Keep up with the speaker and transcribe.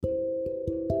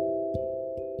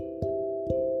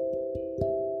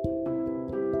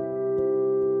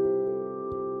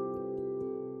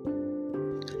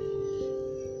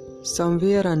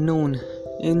Somewhere unknown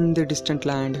in the distant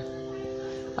land,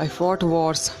 I fought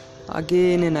wars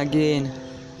again and again.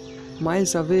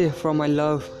 Miles away from my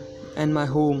love and my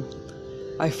home,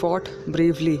 I fought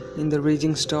bravely in the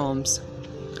raging storms,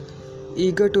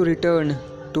 eager to return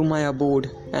to my abode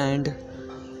and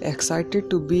excited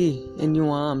to be in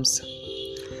new arms.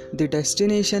 The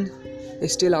destination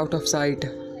is still out of sight,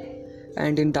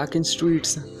 and in darkened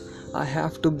streets, I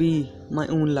have to be my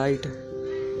own light.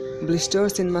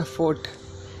 Blisters in my foot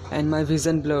and my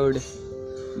vision blurred,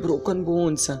 broken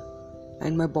bones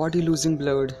and my body losing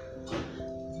blood.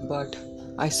 But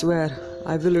I swear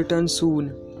I will return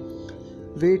soon.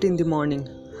 Wait in the morning,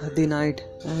 the night,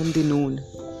 and the noon.